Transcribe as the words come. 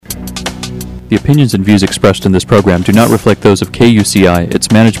The opinions and views expressed in this program do not reflect those of KUCI,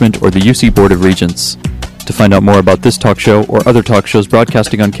 its management, or the UC Board of Regents. To find out more about this talk show or other talk shows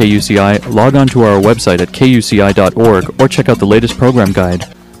broadcasting on KUCI, log on to our website at kuci.org or check out the latest program guide.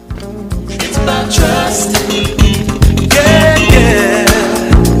 It's about trust. Yeah, yeah.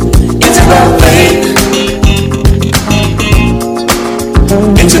 It's about faith.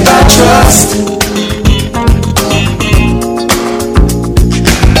 It's about trust.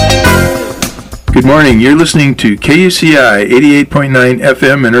 Good morning. You're listening to KUCI 88.9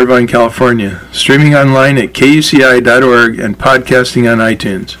 FM in Irvine, California, streaming online at kuci.org and podcasting on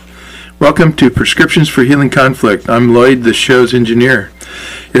iTunes. Welcome to Prescriptions for Healing Conflict. I'm Lloyd, the show's engineer.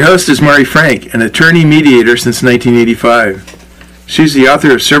 Your host is Mari Frank, an attorney mediator since 1985. She's the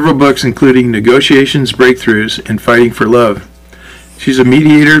author of several books, including Negotiations, Breakthroughs, and Fighting for Love. She's a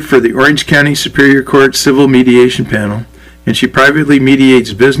mediator for the Orange County Superior Court Civil Mediation Panel, and she privately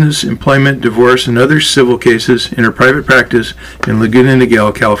mediates business, employment, divorce, and other civil cases in her private practice in Laguna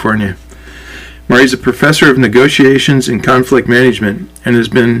Niguel, California. Mari is a professor of negotiations and conflict management and has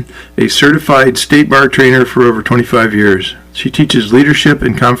been a certified state bar trainer for over 25 years. She teaches leadership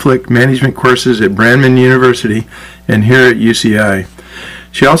and conflict management courses at Brandman University and here at UCI.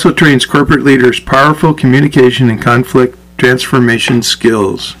 She also trains corporate leaders powerful communication and conflict transformation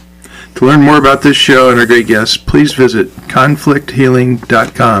skills. To learn more about this show and our great guests, please visit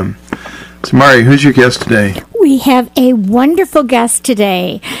conflicthealing.com. So, Mari, who's your guest today? We have a wonderful guest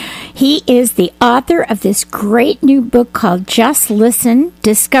today. He is the author of this great new book called Just Listen,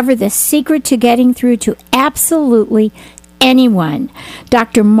 Discover the Secret to Getting Through to Absolutely Anyone.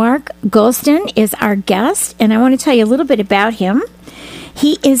 Dr. Mark Goulston is our guest, and I want to tell you a little bit about him.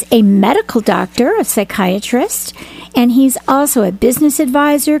 He is a medical doctor, a psychiatrist, and he's also a business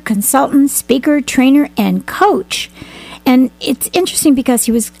advisor, consultant, speaker, trainer, and coach. And it's interesting because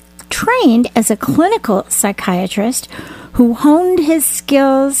he was trained as a clinical psychiatrist who honed his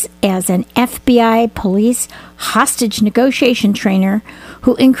skills as an FBI police hostage negotiation trainer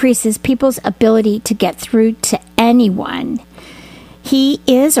who increases people's ability to get through to anyone. He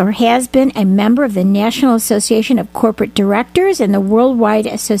is or has been a member of the National Association of Corporate Directors and the Worldwide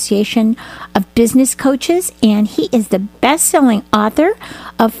Association of Business Coaches, and he is the best-selling author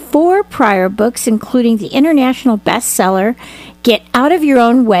of 4 prior books, including the international bestseller, Get Out of Your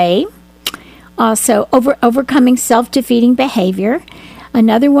Own Way, also Overcoming Self-Defeating Behavior,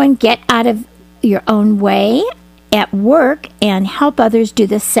 another one, Get Out of Your Own Way at Work and Help Others Do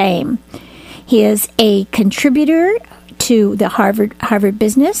the Same. He is a contributor to the Harvard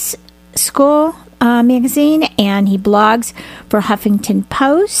Business School magazine, and he blogs for Huffington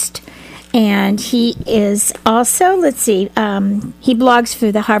Post, and he is also, he blogs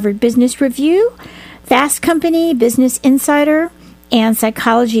for the Harvard Business Review, Fast Company, Business Insider, and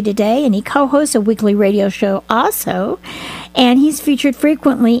Psychology Today, and he co-hosts a weekly radio show also, and he's featured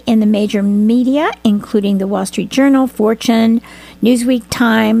frequently in the major media, including the Wall Street Journal, Fortune, Newsweek,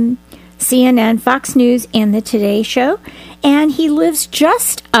 Time, CNN, Fox News, and The Today Show. And he lives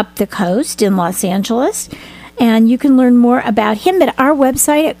just up the coast in Los Angeles. And you can learn more about him at our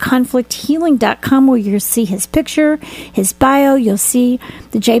website at conflicthealing.com, where you'll see his picture, his bio. You'll see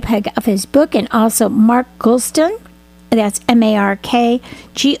the JPEG of his book, and also Mark Goulston. That's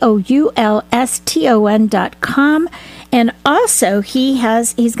MarkGoulston.com. And also,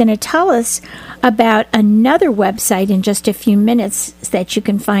 he's going to tell us about another website in just a few minutes that you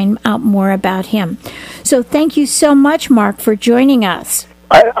can find out more about him. So thank you so much, Mark, for joining us.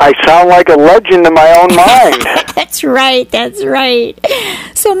 I sound like a legend in my own mind. That's right.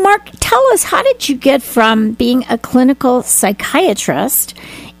 So, Mark, tell us, how did you get from being a clinical psychiatrist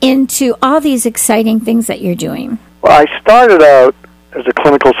into all these exciting things that you're doing? Well, I started out as a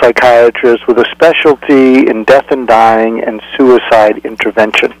clinical psychiatrist with a specialty in death and dying and suicide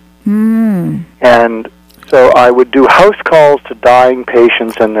intervention. And so I would do house calls to dying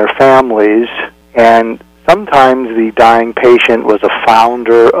patients and their families, and sometimes the dying patient was a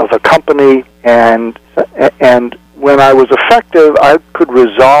founder of a company, and when I was effective, I could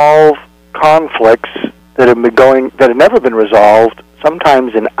resolve conflicts that had never been resolved,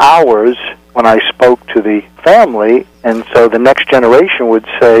 sometimes in hours, when I spoke to the family. And so the next generation would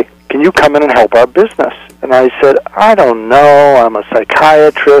say, "Can you come in and help our business?" And I said, "I don't know. I'm a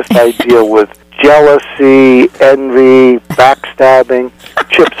psychiatrist. I deal with jealousy, envy, backstabbing,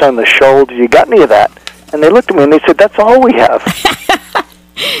 chips on the shoulder. You got any of that?" And they looked at me and they said, "That's all we have."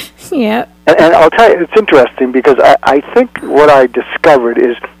 Yeah. And I'll tell you, it's interesting because I think what I discovered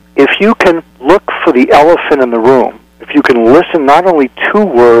is if you can look for the elephant in the room, if you can listen not only to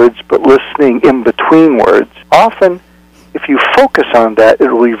words, but listening in between words, often if you focus on that, it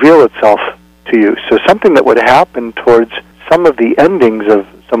will reveal itself to you. So something that would happen towards some of the endings of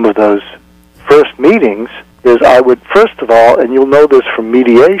some of those first meetings is I would, first of all, and you'll know this from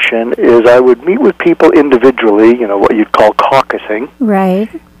mediation, is I would meet with people individually, what you'd call caucusing. Right.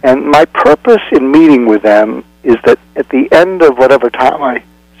 And my purpose in meeting with them is that at the end of whatever time I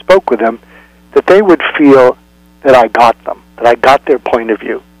spoke with them, that they would feel that I got them, that I got their point of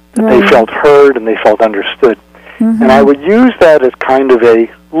view, that they felt heard and they felt understood. Mm-hmm. And I would use that as kind of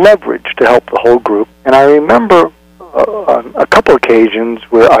a leverage to help the whole group. And I remember on a couple occasions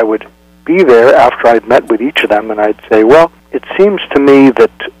where I would be there after I'd met with each of them, and I'd say, well, it seems to me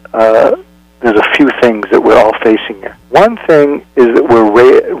that there's a few things that we're all facing here. One thing is that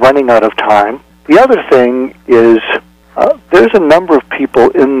we're running out of time. The other thing is there's a number of people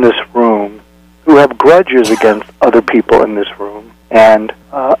in this room who have grudges against other people in this room, and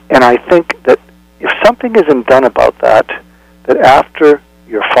I think that if something isn't done about that, that after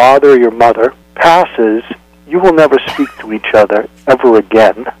your father or your mother passes, you will never speak to each other ever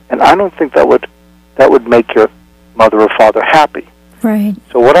again, and I don't think that would make your mother or father happy. Right.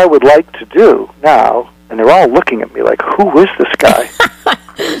 So what I would like to do now, and they're all looking at me like, who is this guy?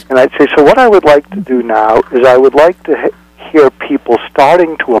 And I'd say, so what I would like to do now is I would like to hear people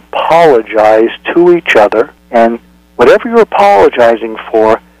starting to apologize to each other, and whatever you're apologizing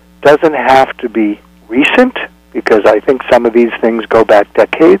for doesn't have to be recent, because I think some of these things go back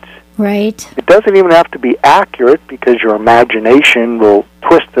decades. Right. It doesn't even have to be accurate, because your imagination will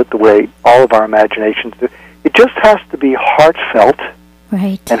twist it the way all of our imaginations do. It just has to be heartfelt.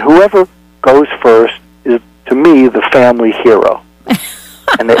 Right. And whoever goes first is, to me, the family hero.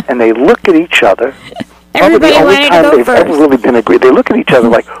 and they look at each other. Everybody the only wanted time to go they've first. ever really been agreed. They look at each other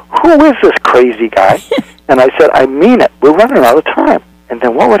like, who is this crazy guy? And I said, I mean it. We're running out of time. And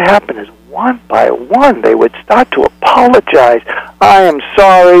then what would happen is, one by one, they would start to apologize. I am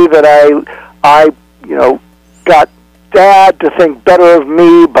sorry that I got Dad to think better of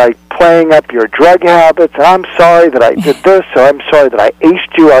me by playing up your drug habits, and I'm sorry that I did this, or I'm sorry that I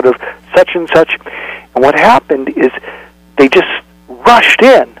aced you out of such and such. And what happened is they just rushed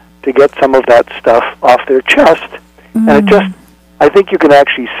in to get some of that stuff off their chest. And it just, I think you can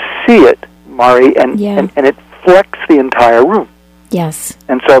actually see it, Mari, and it flecks the entire room. Yes.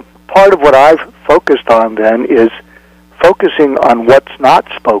 And so part of what I've focused on then is focusing on what's not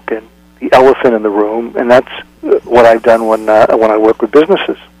spoken, the elephant in the room, and that's what I've done when I work with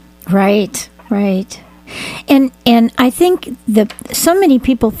businesses. Right, right. And I think so many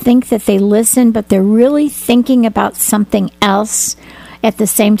people think that they listen, but they're really thinking about something else at the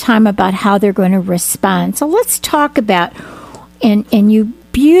same time about how they're going to respond. So let's talk about, and you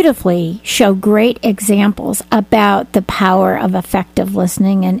beautifully show great examples about the power of effective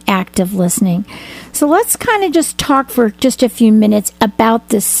listening and active listening. So let's kind of just talk for just a few minutes about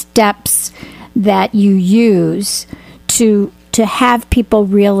the steps that you use to have people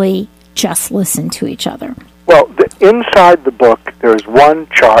really just listen to each other. Well, inside the book, there's one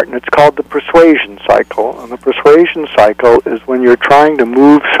chart, and it's called the persuasion cycle. And the persuasion cycle is when you're trying to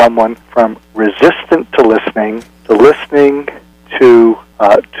move someone from resistant to listening to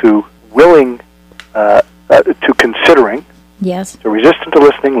willing to considering. Yes. So resistant to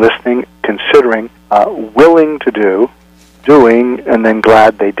listening, considering, willing to do, doing, and then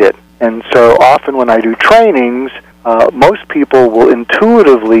glad they did. And so often when I do trainings, most people will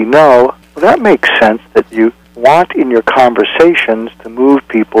intuitively know, well, that makes sense that you want in your conversations to move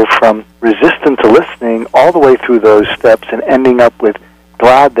people from resistant to listening all the way through those steps and ending up with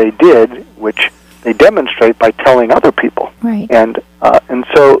glad they did, which they demonstrate by telling other people. Right. And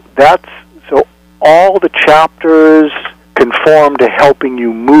so all the chapters conform to helping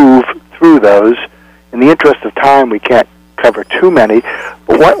you move through those. In the interest of time, we can't cover too many.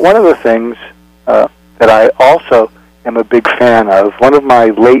 But one of the things that I also am a big fan of, one of my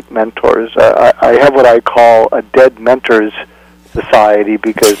late mentors, I have what I call a dead mentors society,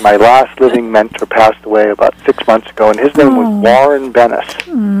 because my last living mentor passed away about 6 months ago, and his name was Warren Bennis.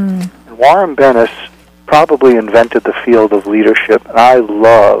 And Warren Bennis probably invented the field of leadership, and I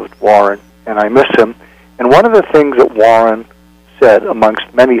loved Warren, and I miss him. And one of the things that Warren said,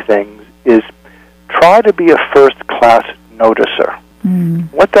 amongst many things, is try to be a first-class noticer.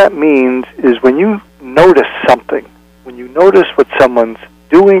 What that means is when you notice something, when you notice what someone's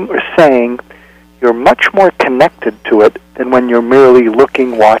doing or saying, you're much more connected to it than when you're merely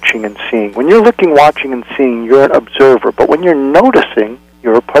looking, watching, and seeing. When you're looking, watching, and seeing, you're an observer. But when you're noticing,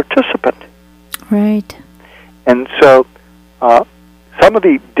 you're a participant. Right. And so some of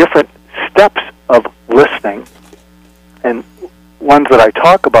the different steps of listening, and ones that I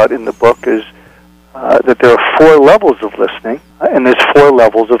talk about in the book, is that there are 4 levels of listening, and there's 4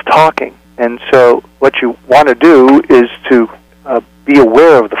 levels of talking. And so what you want to do is to be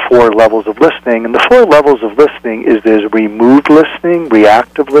aware of the 4 levels of listening. And the 4 levels of listening is there's removed listening,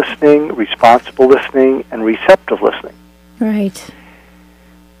 reactive listening, responsible listening, and receptive listening. Right.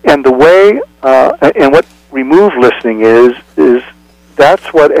 And the way, and what removed listening is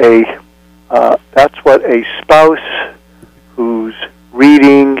that's what a spouse who's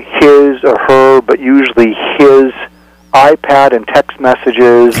reading his or her, but usually his iPad and text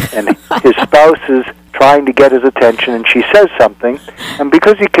messages, and his spouse is trying to get his attention, and she says something, and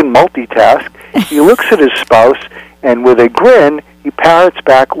because he can multitask, he looks at his spouse, and with a grin, he parrots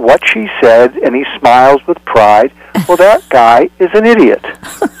back what she said, and he smiles with pride. Well, that guy is an idiot,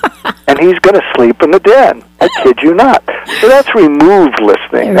 and he's going to sleep in the den. I kid you not. So that's removed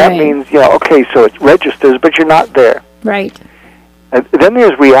listening. Right. That means, okay, so it registers, but you're not there. Right. And then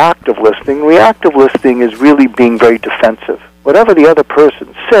there's reactive listening. Reactive listening is really being very defensive. Whatever the other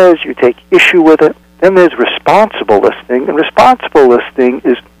person says, you take issue with it. Then there's responsible listening. And responsible listening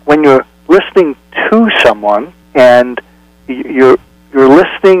is when you're listening to someone and you're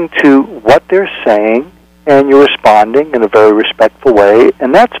listening to what they're saying and you're responding in a very respectful way.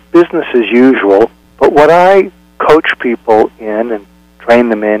 And that's business as usual. But what I coach people in and train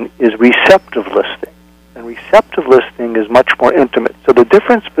them in is receptive listening. And receptive listening is much more intimate. So the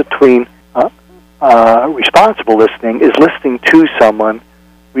difference between responsible listening is listening to someone.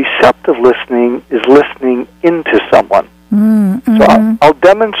 Receptive listening is listening into someone. Mm-hmm. So I'll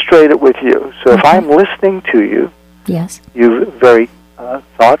demonstrate it with you. So if I'm listening to you, yes, you very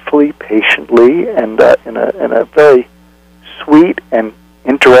thoughtfully, patiently, and in a very sweet and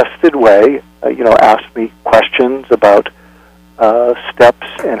interested way, ask me questions about steps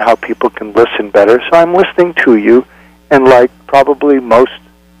and how people can listen better. So I'm listening to you, and like probably most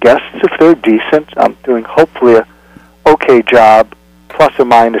guests, if they're decent, I'm doing hopefully a okay job, plus or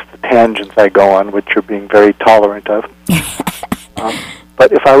minus the tangents I go on, which you're being very tolerant of.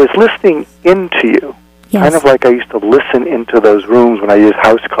 But if I was listening into you, yes, kind of like I used to listen into those rooms when I use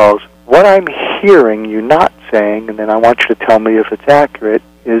house calls, what I'm hearing you not saying, and then I want you to tell me if it's accurate,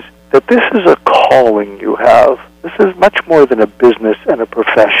 is that this is a calling you have. This is much more than a business and a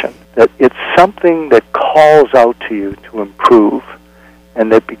profession, that it's something that calls out to you to improve,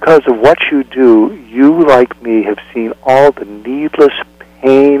 and that because of what you do, you, like me, have seen all the needless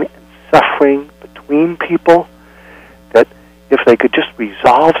pain and suffering between people, that if they could just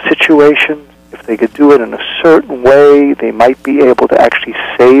resolve situations, if they could do it in a certain way, they might be able to actually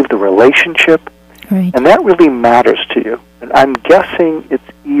save the relationship. right. And that really matters to you. And I'm guessing it's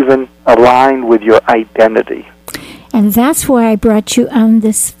even aligned with your identity. And that's why I brought you on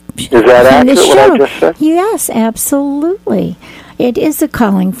this. Is that accurate, what I just said? Yes, absolutely. It is a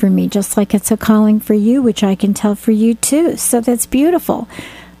calling for me, just like it's a calling for you, which I can tell for you too. So that's beautiful.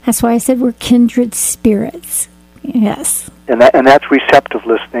 That's why I said we're kindred spirits. Yes. And that's receptive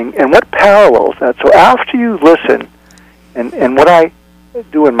listening. And what parallels that? So after you listen, and what I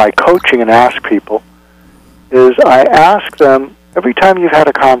do in my coaching and ask people is I ask them, every time you've had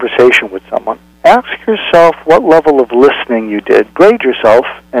a conversation with someone, ask yourself what level of listening you did. Grade yourself,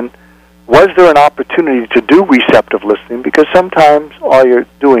 and was there an opportunity to do receptive listening? Because sometimes all you're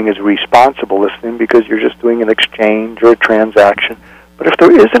doing is responsible listening because you're just doing an exchange or a transaction. But if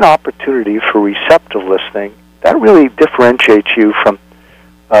there is an opportunity for receptive listening, that really differentiates you from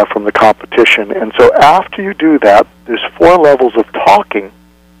the competition. And so after you do that, there's 4 levels of talking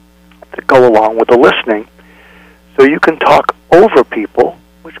that go along with the listening. So you can talk over people,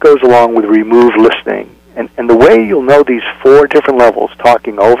 which goes along with removed listening. And the way you'll know these 4 different levels,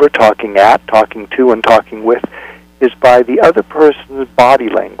 talking over, talking at, talking to, and talking with, is by the other person's body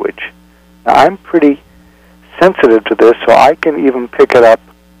language. Now, I'm pretty sensitive to this, so I can even pick it up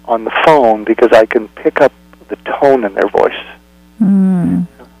on the phone because I can pick up the tone in their voice. Mm.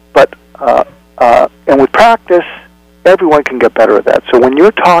 But, and with practice, everyone can get better at that. So when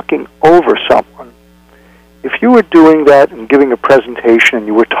you're talking over someone, if you were doing that and giving a presentation and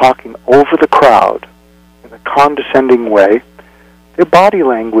you were talking over the crowd in a condescending way, their body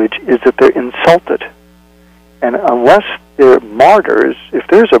language is that they're insulted. And unless they're martyrs, if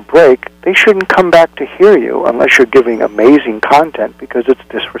there's a break, they shouldn't come back to hear you unless you're giving amazing content because it's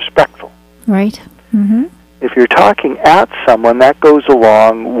disrespectful. Right. Mm-hmm. If you're talking at someone, that goes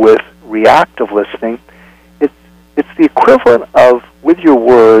along with reactive listening. It's the equivalent of, with your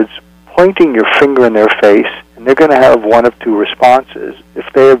words, pointing your finger in their face, and they're going to have one of 2 responses.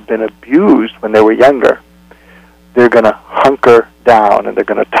 If they have been abused when they were younger, they're going to hunker down and they're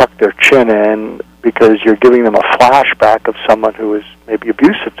going to tuck their chin in because you're giving them a flashback of someone who is maybe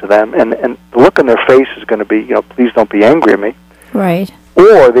abusive to them, and the look on their face is going to be, please don't be angry at me. Right.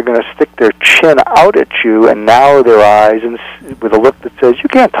 or they're going to stick their chin out at you and narrow their eyes and with a look that says, "You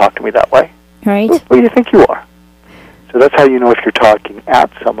can't talk to me that way. Right. Who do you think you are?" So that's how you know if you're talking at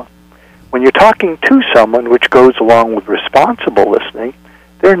someone. When you're talking to someone, which goes along with responsible listening,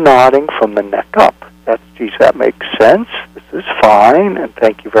 they're nodding from the neck up. Geez, that makes sense. This is fine, and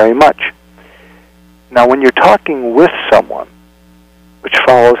thank you very much. Now, when you're talking with someone, which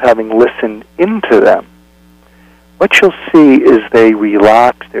follows having listened into them, what you'll see is they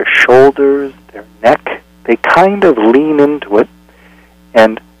relax their shoulders, their neck. They kind of lean into it,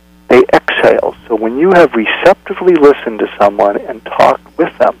 and they exhale. So when you have receptively listened to someone and talked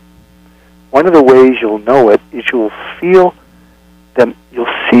with them, one of the ways you'll know it is you'll see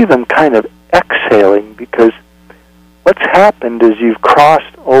them kind of exhaling, because what's happened is you've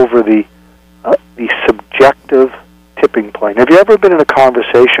crossed over the subjective tipping point. Have you ever been in a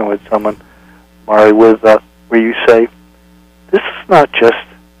conversation with someone, Mari, where you say, "This is not just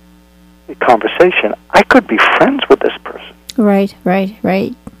a conversation. I could be friends with this person." Right.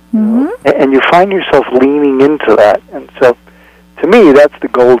 Mm-hmm. And you find yourself leaning into that. And so, to me, that's the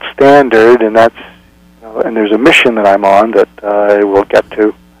gold standard, and and there's a mission that I'm on that I will get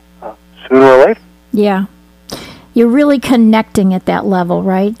to sooner or later. Yeah. You're really connecting at that level,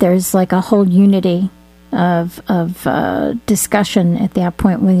 right? There's like a whole unity of discussion at that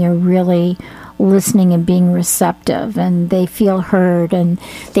point when you're really listening and being receptive, and they feel heard and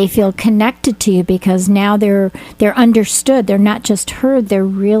they feel connected to you, because now they're understood. They're not just heard, they're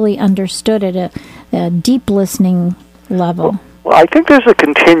really understood at a deep listening level. Well, I think there's a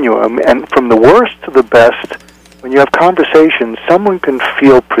continuum, and from the worst to the best, when you have conversations, someone can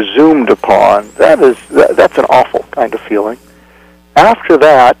feel presumed upon. That's an awful kind of feeling. After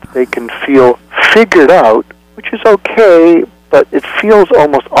that, they can feel figured out, which is okay, but it feels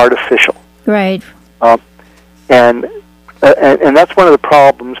almost artificial. Right. And that's one of the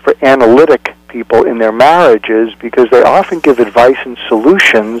problems for analytic people in their marriages, because they often give advice and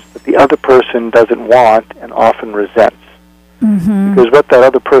solutions that the other person doesn't want and often resents. Mm-hmm. Because what that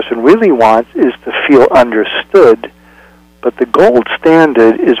other person really wants is to feel understood, but the gold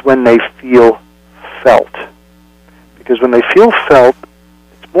standard is when they feel felt. Because when they feel felt,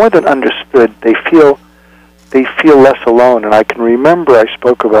 it's more than understood. They feel less alone. And I can remember I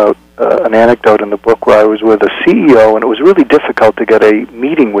spoke about an anecdote in the book where I was with a CEO, and it was really difficult to get a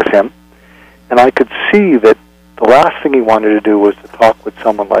meeting with him. And I could see that the last thing he wanted to do was to talk with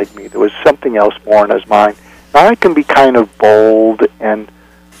someone like me. There was something else more in his mind. Now, I can be kind of bold, and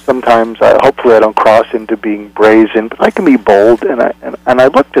sometimes, hopefully I don't cross into being brazen, but I can be bold, and I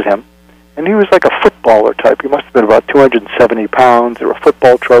looked at him, and he was like a footballer type. He must have been about 270 pounds. There were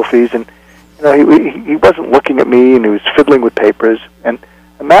football trophies, and he wasn't looking at me, and he was fiddling with papers. And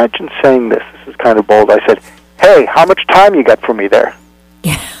imagine saying this. This is kind of bold. I said, "Hey, how much time you got for me there?"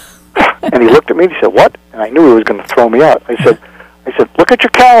 And he looked at me, and he said, "What?" And I knew he was going to throw me out. I said, "Look at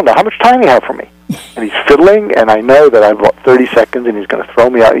your calendar. How much time you have for me?" And he's fiddling, and I know that I've got 30 seconds, and he's going to throw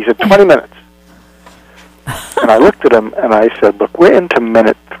me out. He said, 20 minutes. And I looked at him, and I said, "Look, we're into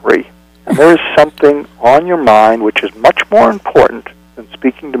minute 3. And there is something on your mind which is much more important than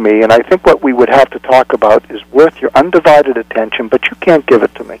speaking to me, and I think what we would have to talk about is worth your undivided attention, but you can't give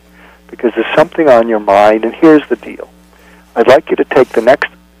it to me because there's something on your mind, and here's the deal. I'd like you to take the next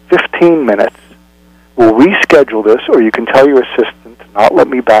 15 minutes. We'll reschedule this, or you can tell your assistant to not let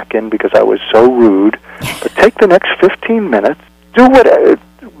me back in because I was so rude. But take the next 15 minutes,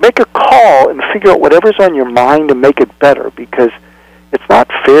 make a call and figure out whatever's on your mind and make it better, because it's not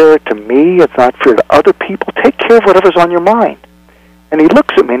fair to me, it's not fair to other people. Take care of whatever's on your mind." And he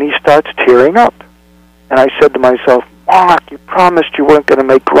looks at me and he starts tearing up. And I said to myself, "Mark, you promised you weren't going to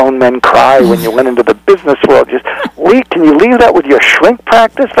make grown men cry when you went into the business world. Can you leave that with your shrink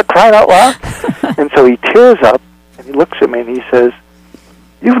practice, for crying out loud?" And so he tears up, and he looks at me, and he says,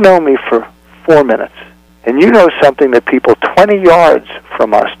 "You've known me for 4 minutes, and you know something that people 20 yards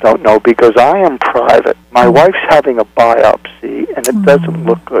from us don't know, because I am private. My wife's having a biopsy, and it doesn't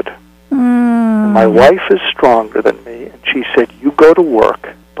look good. And my wife is stronger than me, and she said, 'You go to work,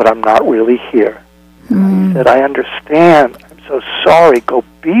 but I'm not really here.' I said, 'I understand. I'm so sorry. Go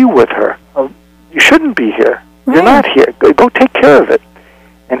be with her. You shouldn't be here. You're not here. Go take care of it.'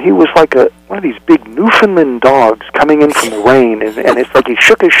 And he was like one of these big Newfoundland dogs coming in from the rain, and it's like he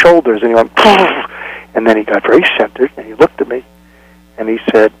shook his shoulders, and he went, Poof! And then he got very centered, and he looked at me, and he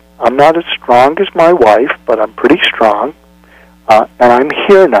said, 'I'm not as strong as my wife, but I'm pretty strong, and I'm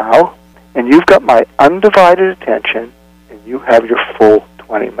here now, and you've got my undivided attention, and you have your full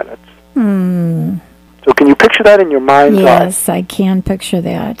 20 minutes.'" So can you picture that in your mind's eye? Yes, I can picture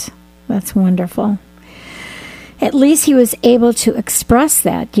that. That's wonderful. at least he was able to express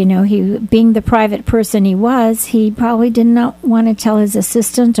that. You know, he, being the private person he was, he probably did not want to tell his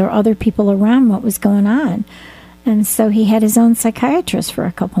assistant or other people around what was going on. And so he had his own psychiatrist for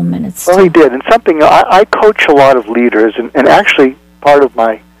a couple minutes. Well, he did. And something, I coach a lot of leaders, and actually part of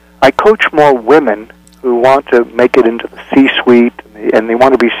I coach more women who want to make it into the C-suite, and they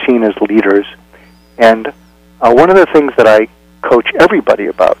want to be seen as leaders. And one of the things that I coach everybody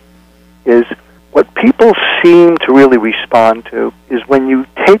about is what people seem to really respond to is when you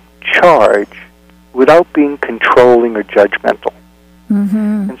take charge without being controlling or judgmental.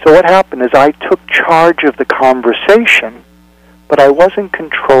 Mm-hmm. And so what happened is I took charge of the conversation, but I wasn't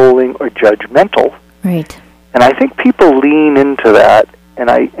controlling or judgmental. Right. And I think people lean into that, and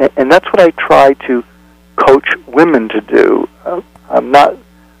that's what I try to coach women to do.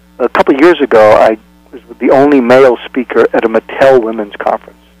 A couple of years ago, I was the only male speaker at a Mattel Women's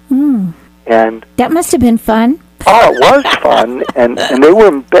Conference. Mm. And that must have been fun. Oh, it was fun, and they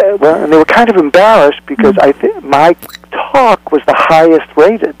were kind of embarrassed because I think my talk was the highest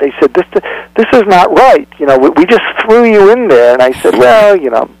rated. They said this is not right. You know, we just threw you in there, and I said, well, you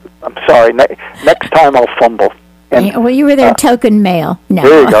know, I'm sorry. Next time I'll fumble. And, well, you were their token male. No.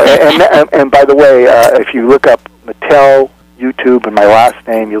 There you go. And by the way, if you look up Mattel YouTube and my last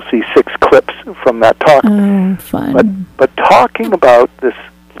name, you'll see 6 clips from that talk. Oh, fun. But talking about this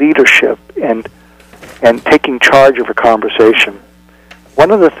leadership and taking charge of a conversation,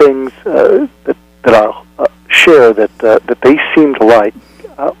 one of the things that I'll share that they seem to like,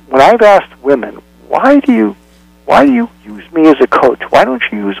 when I've asked women, why do you use me as a coach? Why don't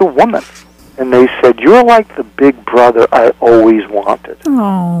you use a woman? And they said, you're like the big brother I always wanted.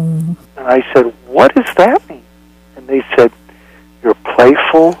 Oh. And I said, what does that mean? And they said, you're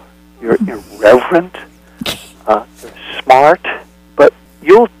playful, you're irreverent, you're smart, but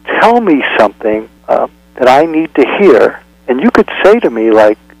you'll tell me something that I need to hear. And you could say to me,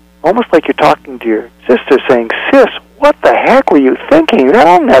 like, almost like you're talking to your sister, saying, sis, what the heck were you thinking?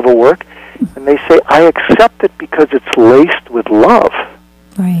 That'll never work. And they say, I accept it because it's laced with love.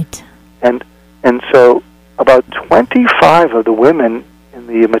 Right. And so about 25 of the women in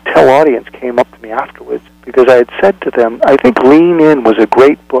the Mattel audience came up to me afterwards because I had said to them, I think Lean In was a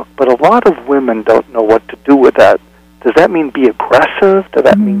great book, but a lot of women don't know what to do with that. Does that mean be aggressive? Does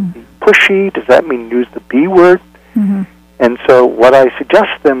that mean be pushy? Does that mean use the B word? Mm-hmm. And so what I suggest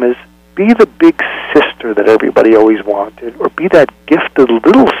to them is be the big sister that everybody always wanted, or be that gifted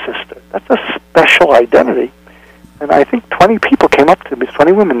little sister. That's a special identity. And I think 20 people came up to me,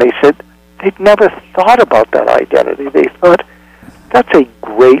 20 women, they said they'd never thought about that identity. They thought, that's a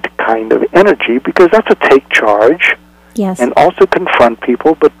great kind of energy because that's a take charge. Yes. And also confront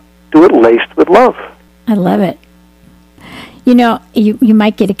people, but do it laced with love. I love it. You know, you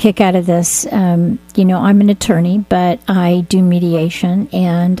might get a kick out of this. You know, I'm an attorney, but I do mediation,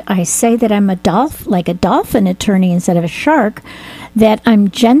 and I say that I'm like a dolphin attorney instead of a shark, that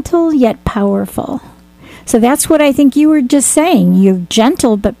I'm gentle yet powerful. So that's what I think you were just saying. You're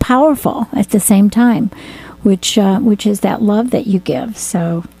gentle but powerful at the same time, which is that love that you give.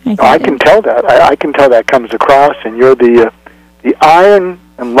 So I can tell that. I can tell that comes across, and you're the iron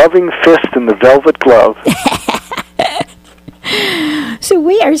and loving fist in the velvet glove. So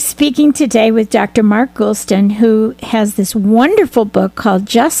we are speaking today with Dr. Mark Goulston, who has this wonderful book called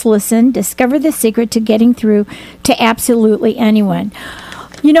Just Listen, Discover the Secret to Getting Through to Absolutely Anyone.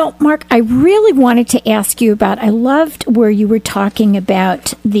 You know, Mark, I really wanted to ask you about, I loved where you were talking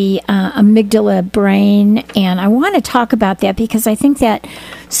about the amygdala brain, and I want to talk about that because I think that's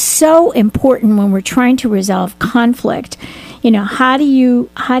so important when we're trying to resolve conflict. You know, how do you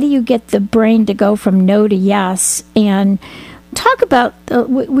get the brain to go from no to yes? And talk about,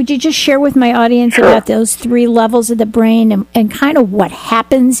 would you just share with my audience about those 3 levels of the brain and kind of what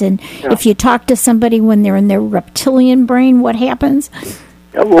happens? And if you talk to somebody when they're in their reptilian brain, what happens?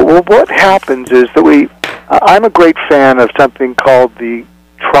 Yeah, well, what happens is that I'm a great fan of something called the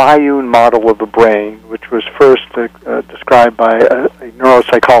triune model of the brain, which was first described by a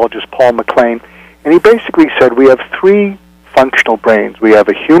neuropsychologist, Paul MacLean. And he basically said we have 3 functional brains. We have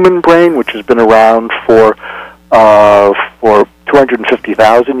a human brain, which has been around for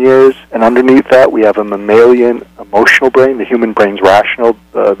 250,000 years, and underneath that we have a mammalian emotional brain. The human brain's rational,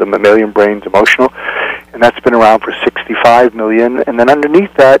 the mammalian brain's emotional, and that's been around for 65 million. And then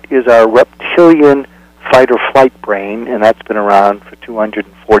underneath that is our reptilian fight-or-flight brain, and that's been around for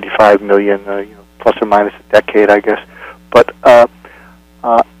 245 million, plus or minus a decade, I guess. But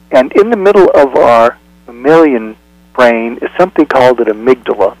and in the middle of our mammalian brain is something called an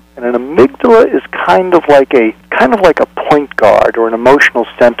amygdala. And an amygdala is kind of like a point guard or an emotional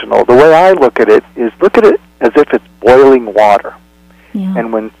sentinel. The way I look at it as if it's boiling water. Yeah.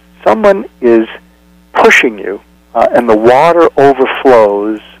 And when someone is pushing you and the water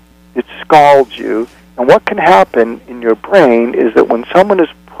overflows, it scalds you. And what can happen in your brain is that when someone is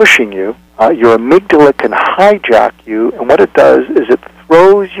pushing you, your amygdala can hijack you, and what it does is it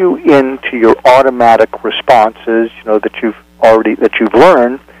throws you into your automatic responses, that you've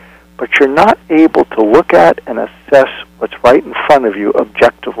learned, but you're not able to look at and assess what's right in front of you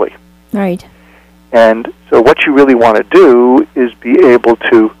objectively. Right. And so what you really want to do is be able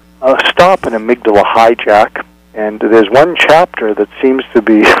to stop an amygdala hijack. And there's one chapter that seems to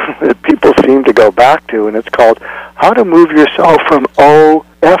be, that people seem to go back to, and it's called How to Move Yourself from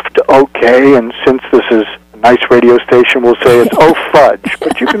O-F to OK, and since this is a nice radio station, we'll say it's O-Fudge.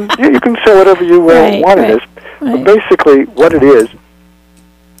 But you can say whatever you want it is. But basically what it is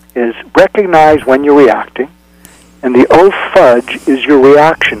recognize when you're reacting, and the O-Fudge is your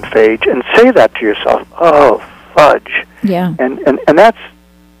reaction phase, and say that to yourself, oh, fudge. Yeah. And that's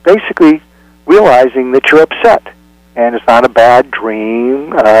basically realizing that you're upset, and it's not a bad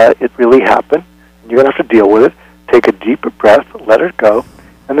dream. It really happened. And you're going to have to deal with it. Take a deeper breath, let it go,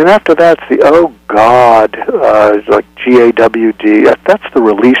 and then after that, it's the oh God, like GAWD. That's the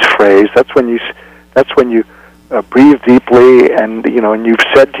release phrase. That's when you breathe deeply, and and you've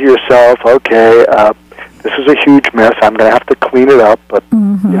said to yourself, okay, this is a huge mess. I'm going to have to clean it up, but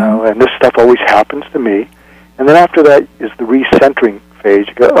and this stuff always happens to me. And then after that is the recentering phase.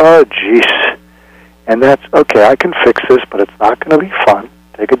 You go, oh, jeez. And that's, okay, I can fix this, but it's not going to be fun.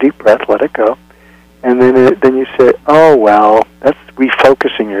 Take a deep breath, let it go. And then you say, oh, well, that's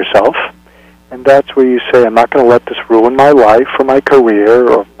refocusing yourself. And that's where you say, I'm not going to let this ruin my life or my career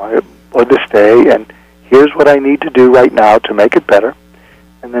or this day, and here's what I need to do right now to make it better.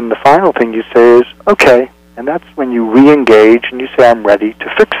 And then the final thing you say is, okay, and that's when you re-engage and you say, I'm ready to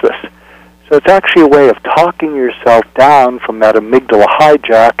fix this. So it's actually a way of talking yourself down from that amygdala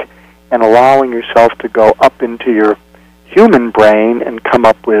hijack and allowing yourself to go up into your human brain and come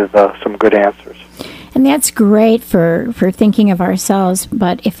up with some good answers. And that's great for thinking of ourselves.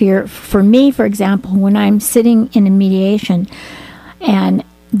 But for me, for example, when I'm sitting in a mediation and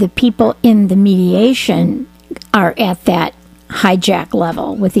the people in the mediation are at that hijack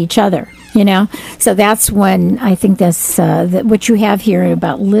level with each other, so that's when I think this what you have here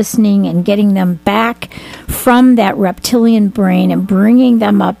about listening and getting them back from that reptilian brain and bringing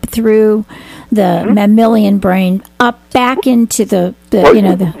them up through the mammalian brain up back into the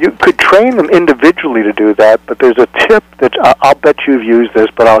you could train them individually to do that, but there's a tip that I'll bet you've used this,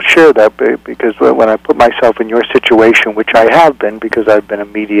 but I'll share that because when I put myself in your situation, which I have been because I've been a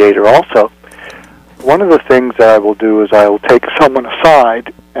mediator also, one of the things that I will do is I will take someone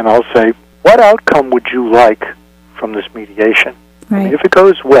aside and I'll say, what outcome would you like from this mediation? Right. I mean, if it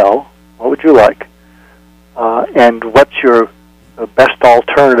goes well, what would you like? And what's your best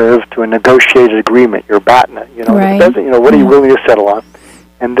alternative to a negotiated agreement, your BATNA? Right. If it doesn't, what are you willing to settle on?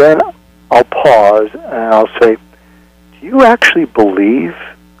 And then I'll pause and I'll say, do you actually believe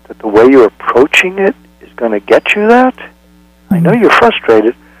that the way you're approaching it is going to get you that? I know you're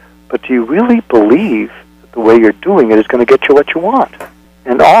frustrated, but do you really believe that the way you're doing it is going to get you what you want?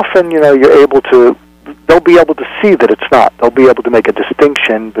 And often, they'll be able to see that it's not. They'll be able to make a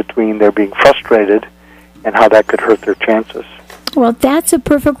distinction between their being frustrated and how that could hurt their chances. Well, that's a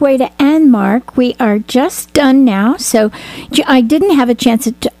perfect way to end, Mark. We are just done now. So I didn't have a chance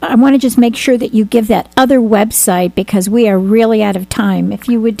I want to just make sure that you give that other website because we are really out of time. If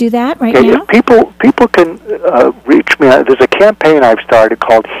you would do that right now. People can reach me. There's a campaign I've started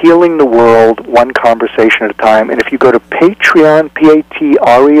called Healing the World, One Conversation at a Time. And if you go to Patreon,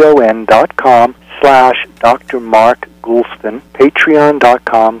 patreon.com/Dr. Mark Goulston,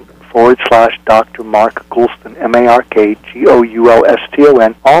 patreon.com/Dr. Mark Goulston,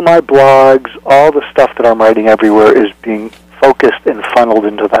 MarkGoulston. All my blogs, all the stuff that I'm writing everywhere is being focused and funneled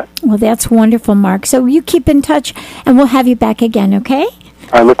into that. Well, that's wonderful, Mark. So you keep in touch, and we'll have you back again, okay?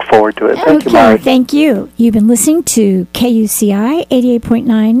 I look forward to it. Thank you, Mary. Thank you. You've been listening to KUCI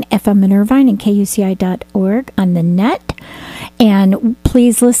 88.9 FM in Irvine and KUCI.org on the net. And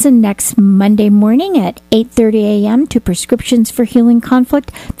please listen next Monday morning at 8:30 a.m. to Prescriptions for Healing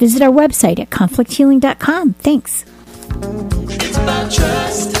Conflict. Visit our website at conflicthealing.com. Thanks. It's about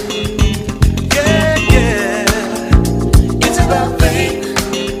trust. Yeah, yeah. It's about faith.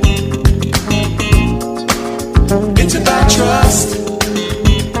 It's about trust.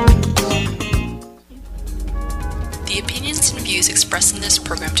 The opinions and views expressed in this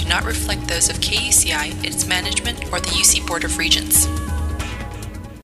program do not reflect those of KUCI, its management, or the UC Board of Regents.